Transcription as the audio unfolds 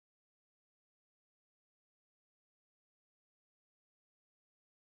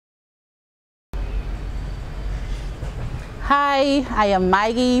Hi, I am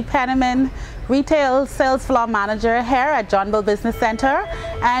Maggie Penniman, Retail Sales Floor Manager here at Johnville Business Center,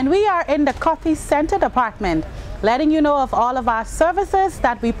 and we are in the Copy Center department, letting you know of all of our services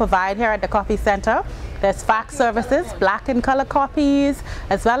that we provide here at the Copy Center. There's fax services, black and color copies,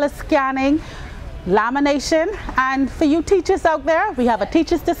 as well as scanning, lamination, and for you teachers out there, we have a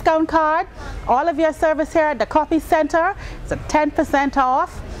teacher's discount card. All of your service here at the Copy Center is at 10%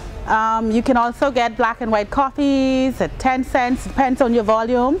 off. You can also get black and white copies at 10 cents, depends on your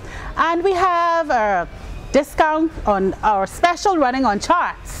volume. And we have a discount on our special running on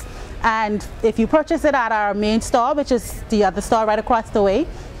charts. And if you purchase it at our main store, which is the other store right across the way,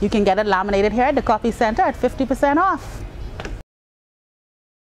 you can get it laminated here at the Copy Center at 50% off.